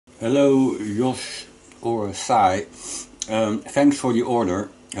Hello Jos or Sai, thanks for the order.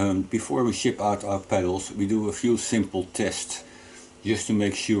 Before we ship out our pedals we do a few simple tests just to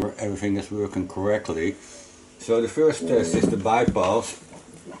make sure everything is working correctly. So the first test is the bypass.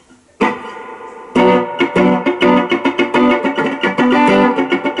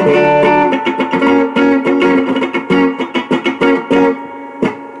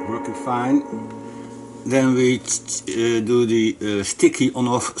 Working fine. Then we do the sticky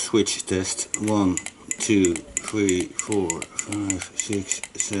on-off switch test. 1, 2, 3, 4, 5, 6,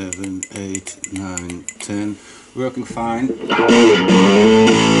 7, 8, 9, 10. Working fine.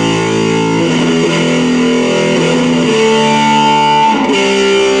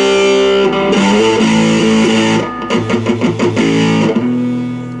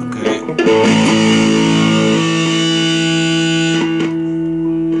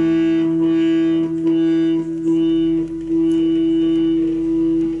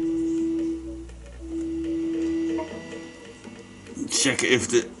 Check if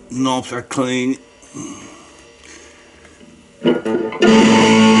the knobs are clean.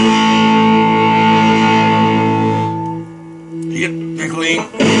 Yep, they're clean.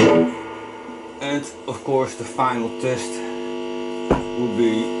 And of course the final test would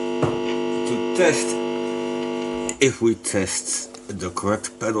be to test if we test the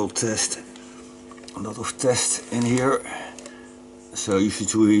correct pedal test. A lot of tests in here. So you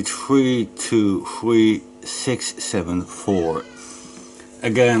should read 3, 2, 3, 6, 7, 4.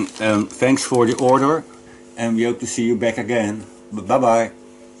 Again, thanks for the order and we hope to see you back again. Bye bye.